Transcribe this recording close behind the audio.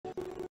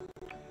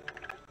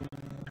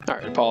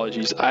Alright,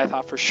 apologies. I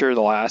thought for sure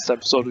the last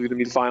episode was going to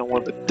be the final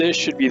one, but this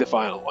should be the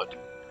final one.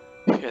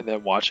 And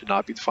then watch it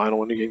not be the final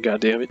one again,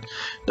 goddammit.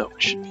 No,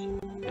 it should be.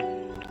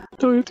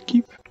 Now I have to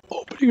keep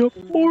opening up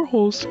more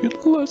holes to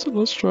get less and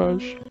less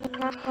trash.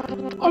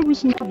 I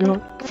was looking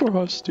out for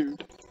us,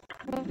 dude.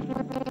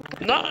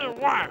 No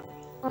way!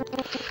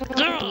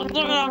 You're looking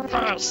out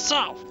for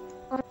yourself!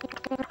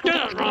 You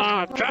didn't run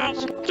out of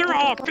trash! You're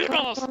all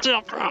people to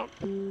steal from!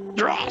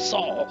 You're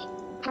asshole!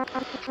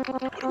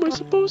 What am I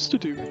supposed to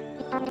do?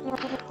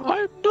 I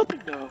have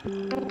nothing now.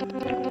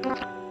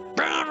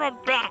 Bring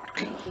it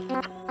back!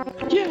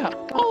 Yeah,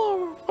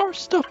 all our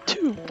stuff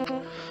too.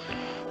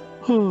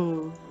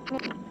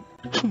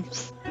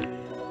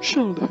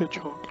 Shadow the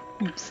Hedgehog.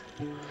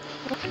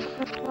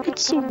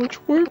 It's so much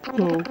work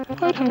though.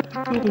 I'd have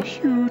to build a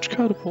huge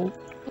catapult.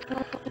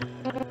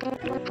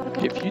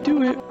 If you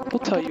do it, we'll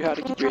tell you how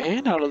to get your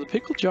hand out of the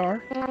pickle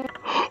jar.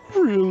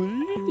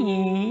 Really?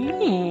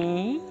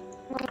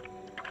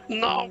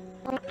 No!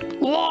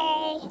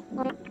 LOL!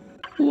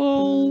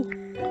 Lol.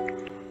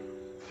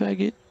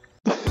 Faggot.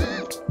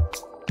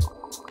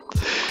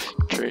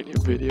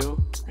 Training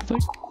video. It's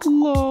like,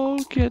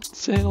 lol, can't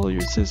handle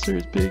your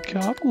sister's big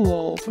cock.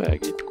 Lol,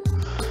 faggot.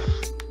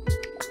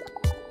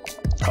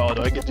 Oh,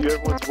 do I get to do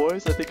everyone's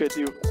voice? I think I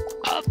do.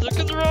 I think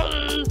it's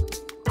ready!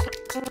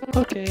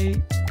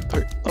 Okay.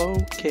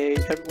 Okay,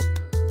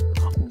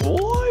 everyone.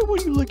 Boy,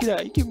 what are you looking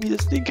at? You give me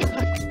this stink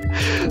eye.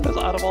 That's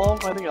out of all of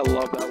them, I think I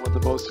love that one the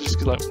most. Just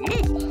cause like,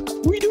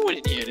 what are you doing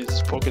in here?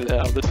 Just poking it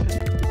out of the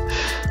thing.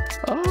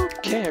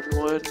 Okay,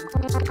 everyone.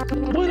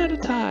 One at a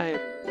time.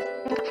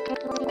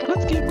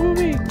 Let's get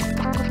moving.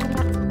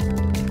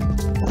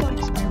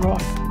 Thanks,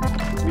 Mirai.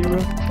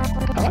 Mira.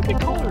 Have I been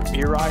calling her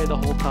Mirai the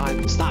whole time?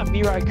 It's not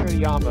Mirai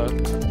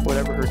Kuriyama,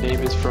 whatever her name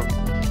is from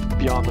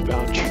Beyond the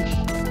Boundary.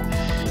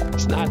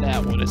 It's not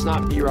that one. It's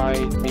not Mirai.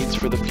 It means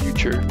for the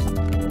future.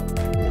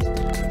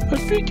 I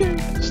think I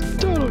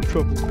stay out of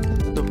trouble.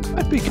 No,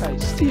 I think I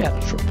stay out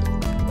of trouble.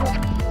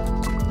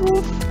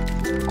 Oof.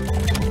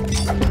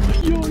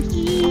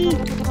 Yo-yee.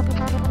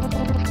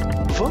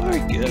 Before I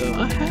go,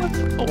 I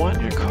have one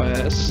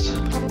request.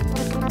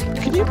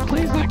 Can you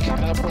please not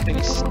come up with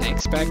any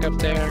snakes back up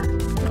there?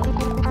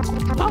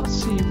 I'll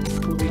see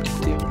what we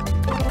can do.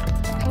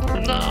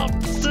 No,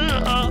 sir!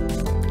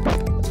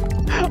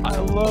 I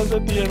love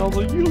at the end, I was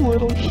like, you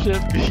little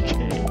shit,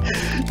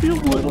 BK. You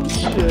little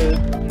shit.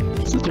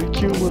 Such a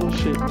cute little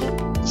shit.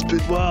 It's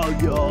been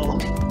wild, y'all.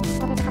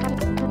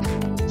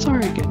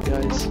 Sorry again,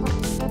 guys.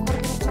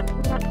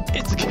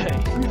 It's okay.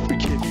 We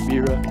forgive you,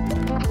 Mira.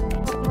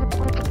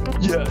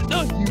 Yeah,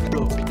 not you,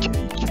 though, BK,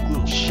 you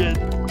little shit.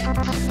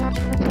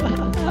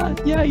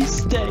 Yeah, you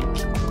stink.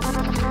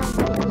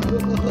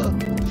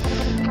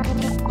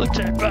 Look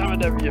at that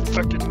whenever you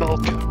fucking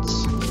milkcoats.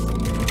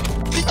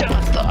 You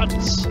got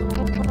thoughts.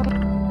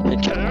 Hey,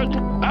 Karen,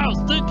 I was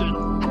thinking.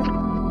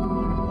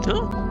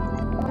 Huh?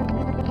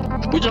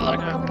 Would you like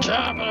a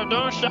job at a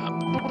door shop?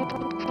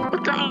 We're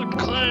trying to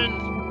clean,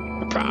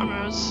 I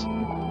promise.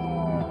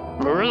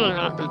 We're really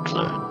gonna be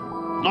clean.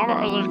 No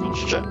more illegal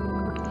shit.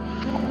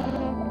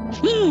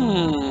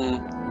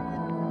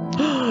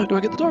 Do I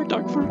get the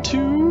dark fur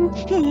too? No,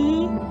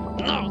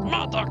 it's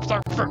my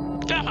dark fur.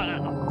 Get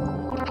out.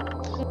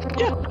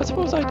 Yeah, I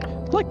suppose I'd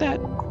like that.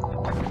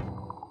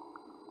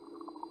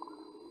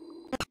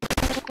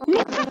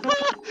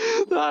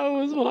 That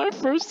was when I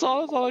first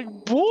saw this, I was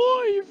like,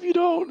 boy, if you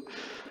don't.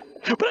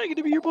 But I get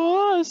to be your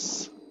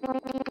boss.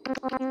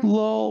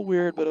 Lol,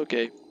 weird, but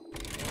okay.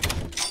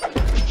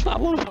 I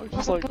love how he's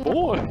just like,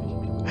 boy.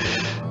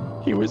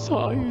 He was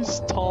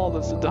tall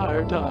this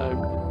entire time.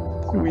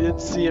 We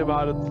didn't see him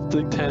out of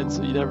the tent,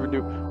 so you never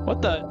knew.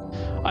 What the?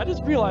 I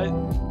just realized,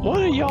 what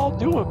are y'all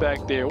doing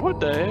back there? What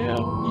the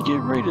hell? You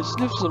getting ready to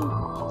sniff some?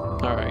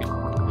 Alright.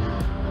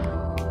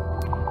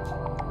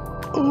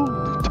 Only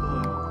time.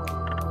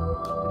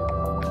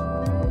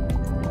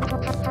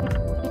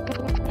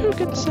 Who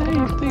can say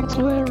if things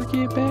will ever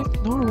get back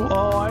to normal?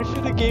 Oh, I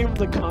should have gave him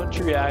the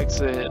country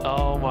accent.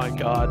 Oh my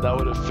god, that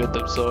would have fit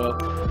them so well.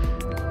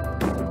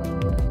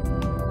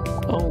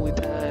 Only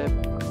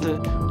time.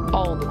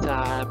 All the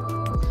time.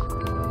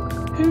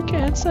 Who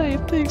can say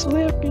if things will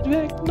ever get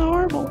back to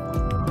normal?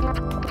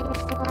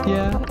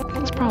 Yeah,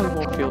 things probably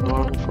won't feel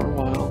normal for a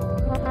while.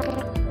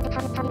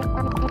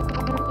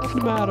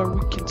 No matter,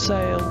 we can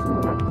sail.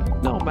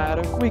 No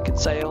matter, we can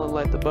sail and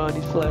let the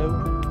bunnies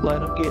flow.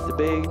 Let them get the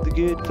big, the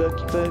good,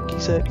 fucky,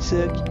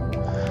 sucky.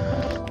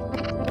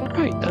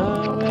 Right,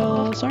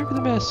 well, sorry for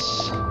the mess.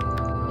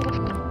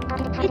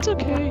 It's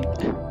okay.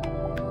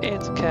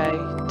 It's okay.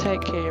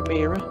 Take care,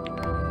 Mira.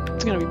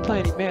 It's gonna be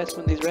plenty mess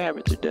when these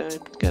rabbits are done.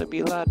 It's gonna be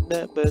a lot of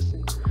nut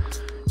busting.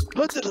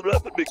 I just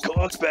rubbing my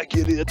cocks back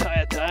here the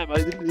entire time. I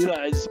didn't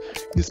realize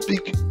you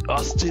speak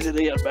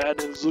hostility and man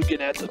was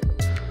looking at them.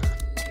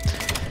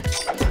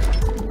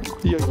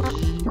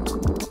 Yo-yee,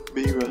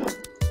 Mira,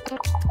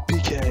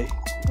 BK.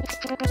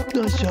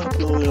 Nice job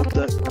blowing up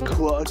that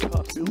quad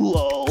coffee,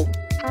 lol.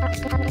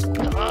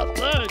 Ah,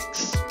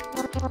 thanks.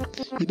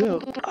 You know,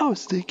 I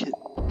was thinking,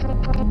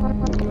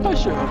 I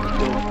sure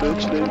don't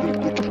mention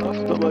anything to the cops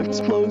about my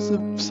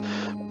explosives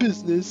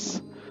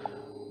business.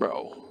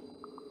 Bro,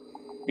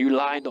 you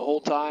lied the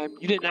whole time?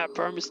 You didn't have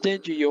permits,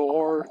 did you,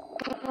 whore?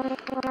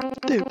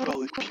 They'd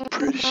probably be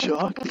pretty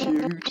shocked to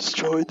hear you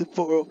destroyed the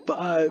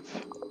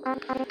 405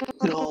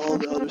 and all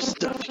the other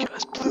stuff you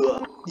guys blew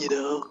up, you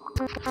know?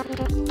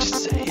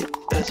 Just say it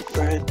as a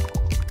friend.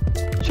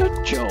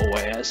 Shut your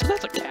ass.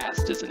 That's a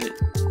cast, isn't it?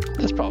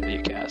 That's probably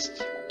a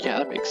cast. Yeah,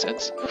 that makes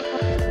sense.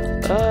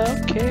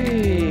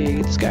 Okay,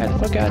 get this guy the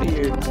fuck out of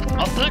here.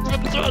 I'll take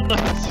him to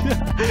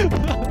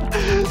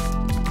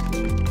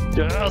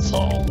you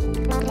asshole.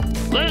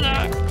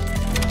 Later.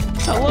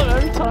 I love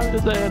every time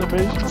that the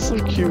animation's so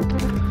cute.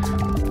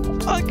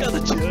 I got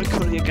a jerk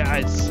for you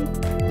guys.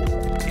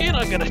 And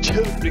I got a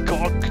jerk me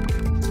cock.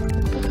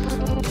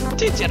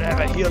 Did you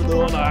ever hear the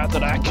one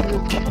that I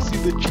killed Casey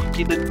the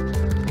chicken?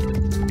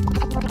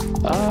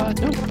 No,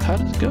 how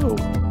does it go?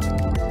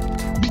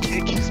 You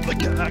can't kiss my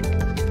cock.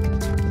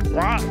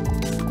 What?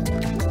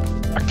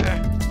 Okay.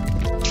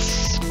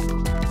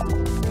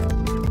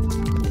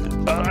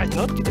 Alright,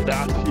 I'll get it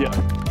out of here.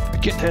 I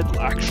can't handle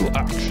actual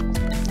action.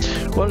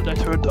 What did I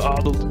turn to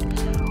Arnold?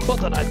 What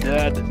did I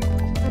did?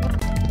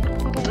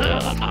 Dude,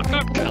 I'm not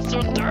gonna kiss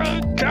your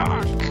dirty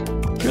cock.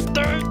 You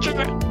dirty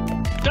chicken.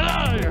 Get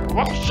out of here.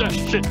 Wash that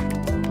shit.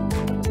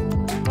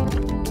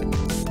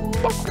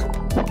 Fuck.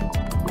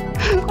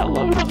 I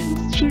love how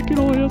this chicken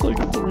only has like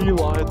 3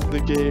 lines in the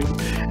game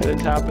and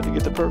it happened to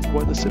get the perfect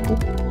one, the simple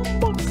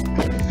fuck.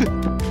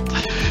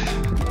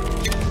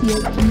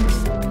 Yeah.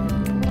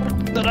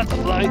 No, that's a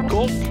flying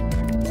cock.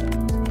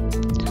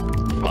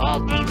 I'll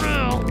be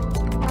real.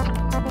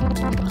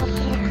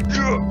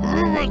 Yeah,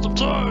 we waste of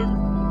time.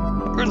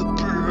 It'll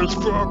be as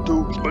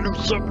Frogtoes, my new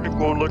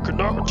 71 like a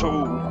Naruto.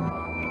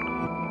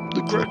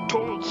 The Great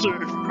Toad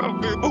Safe, I'll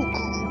be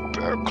Goku,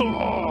 Bear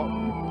Claw.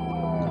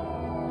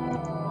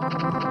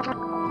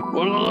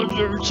 What a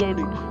legendary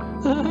Sony.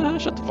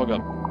 Shut the fuck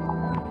up.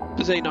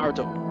 This ain't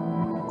Naruto.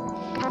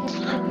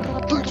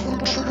 Thanks for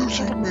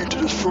introducing me to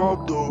this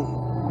frog though.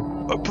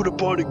 I put a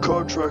binding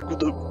contract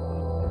with him.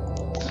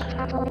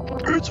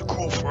 It's a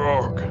cool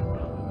frog.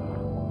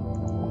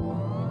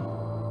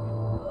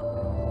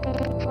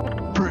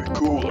 Pretty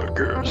cool, I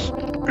guess.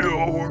 It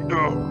all worked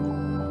out.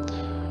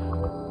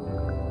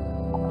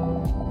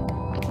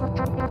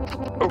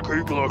 Okay,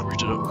 you can launch me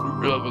to them.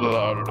 I don't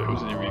know, it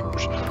was in your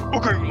English.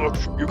 Okay,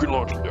 you can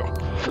launch me now.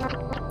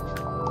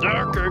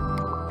 Yeah, okay.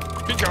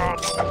 Be gone.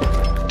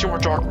 Too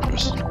much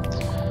awkwardness.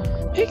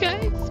 Hey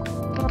guys!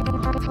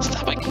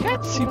 Stop my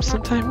cat soup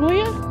sometime, will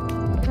ya?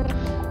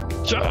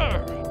 Sure.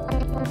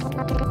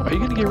 Are you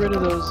gonna get rid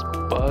of those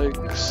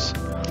bugs?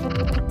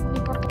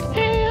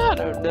 Hey, I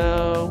don't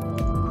know.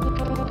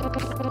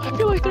 I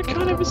feel like they're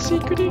kind of a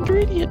secret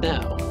ingredient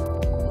now.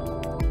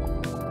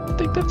 I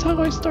think that's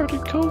how I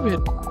started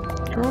COVID.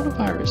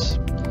 Coronavirus.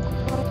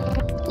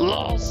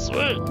 Lol,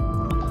 sweet.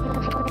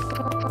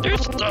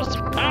 There's just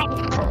some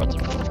apple cards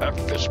and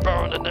fish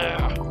bone in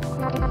there.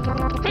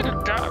 Make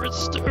a garbage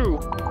stew.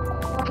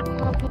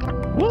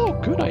 Whoa,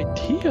 good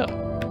idea.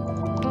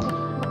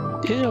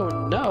 Ew,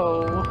 no.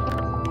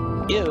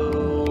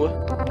 Ew.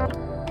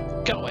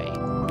 Go away.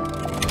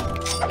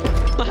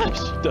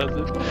 She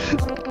doesn't.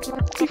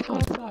 Be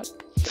gone, thought.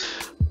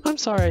 I'm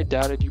sorry I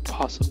doubted you,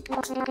 possum.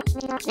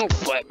 Oh,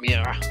 flat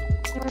mirror.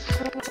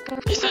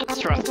 You don't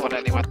trust what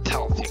anyone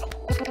tells you.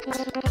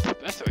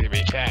 That's what you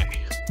make, eh?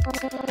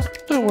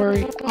 Don't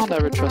worry, I'll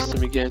never trust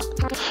him again.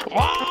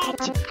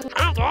 What?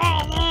 After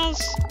all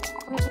this?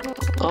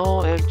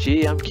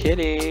 OMG, I'm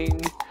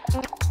kidding.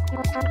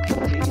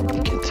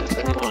 Get to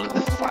anyone on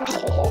this flat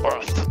whole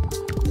earth.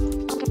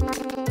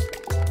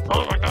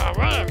 Oh my god,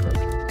 whatever.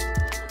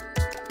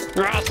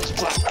 Your ass is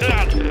flat. Get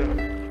out of here.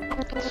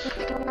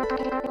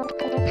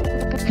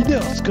 You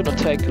know it's gonna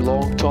take a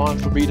long time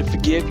for me to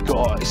forgive you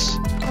guys.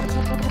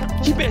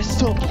 You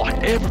messed up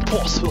like every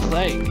possible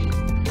thing.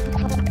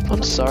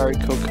 I'm sorry,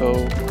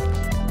 Coco.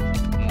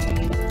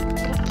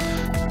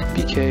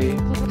 BK.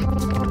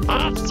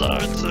 I'm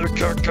sorry too,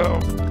 Coco.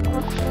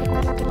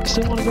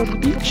 Still wanna go to the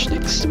beach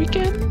next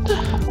weekend?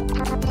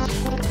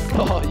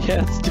 Oh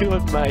yeah, let's do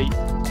it, mate.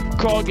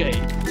 Croggy.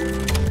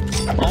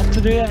 Off to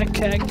the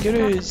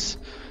kangaroos.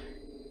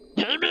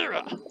 Hey,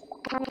 Mira.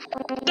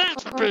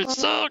 Thanks for being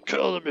so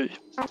cool to me.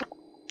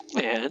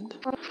 And?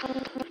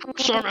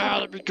 Show me how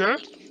to be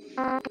good.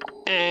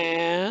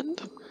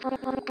 And?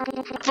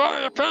 For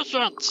your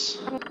patience.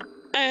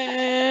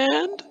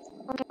 And?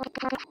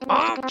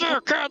 I'm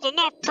sure cards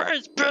enough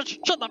praise, bitch.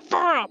 Shut the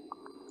fuck up.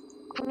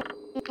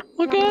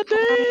 Well,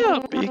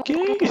 goddamn, BK.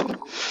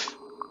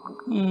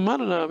 I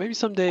don't know, maybe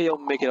someday you'll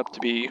make it up to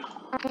me.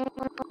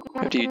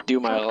 After you do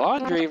my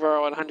laundry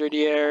for 100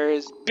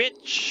 years,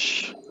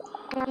 bitch.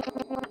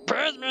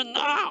 Praise me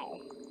now.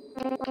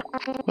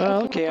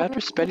 Well, okay,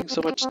 after spending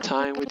so much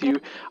time with you,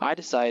 I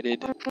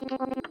decided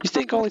you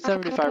stink only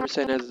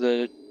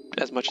 75%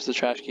 as much as the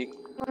Trash King.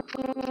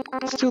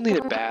 Still need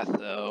a bath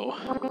though.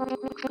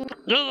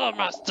 You love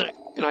my stick.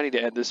 And I need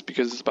to end this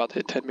because it's about to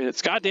hit 10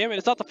 minutes. God damn it,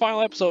 it's not the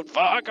final episode.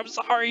 Fuck, I'm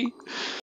sorry.